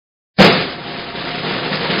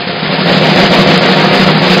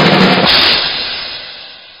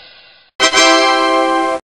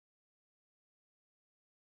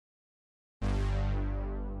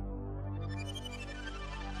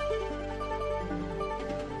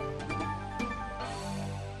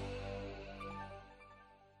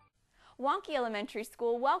Wanke Elementary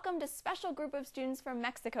School welcomed a special group of students from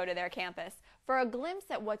Mexico to their campus for a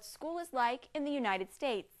glimpse at what school is like in the United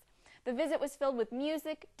States. The visit was filled with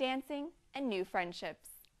music, dancing, and new friendships.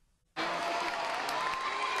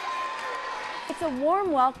 It's a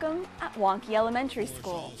warm welcome at Wanke Elementary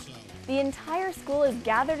School. The entire school is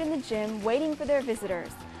gathered in the gym waiting for their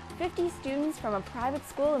visitors, 50 students from a private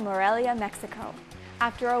school in Morelia, Mexico.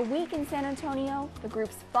 After a week in San Antonio, the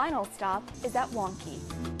group's final stop is at Wanke.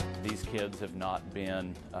 These kids have not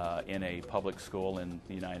been in a public school in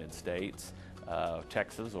the United States,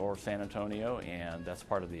 Texas or San Antonio, and that's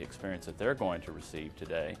part of the experience that they're going to receive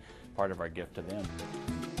today, part of our gift to them.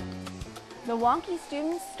 The Wanke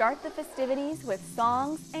students start the festivities with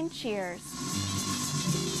songs and cheers.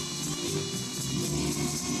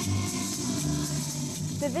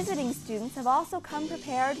 The visiting students have also come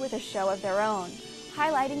prepared with a show of their own,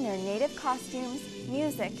 highlighting their native costumes,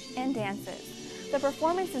 music, and dances. The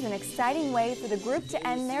performance is an exciting way for the group to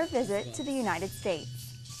end their visit to the United States.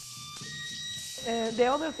 The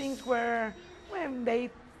other things were, the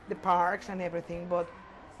parks and everything, but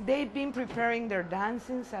they've been preparing their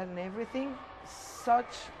dances and everything,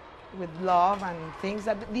 such with love and things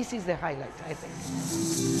that this is the highlight, I think.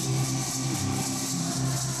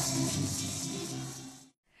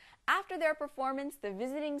 After their performance, the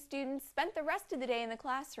visiting students spent the rest of the day in the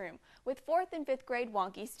classroom with 4th and 5th grade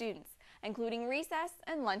Wanke students, including recess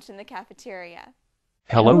and lunch in the cafeteria.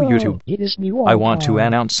 Hello YouTube, I want to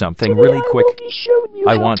announce something really quick.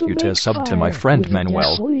 I want you to sub to my friend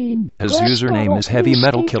Manuel. His username is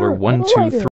HeavyMetalKiller123.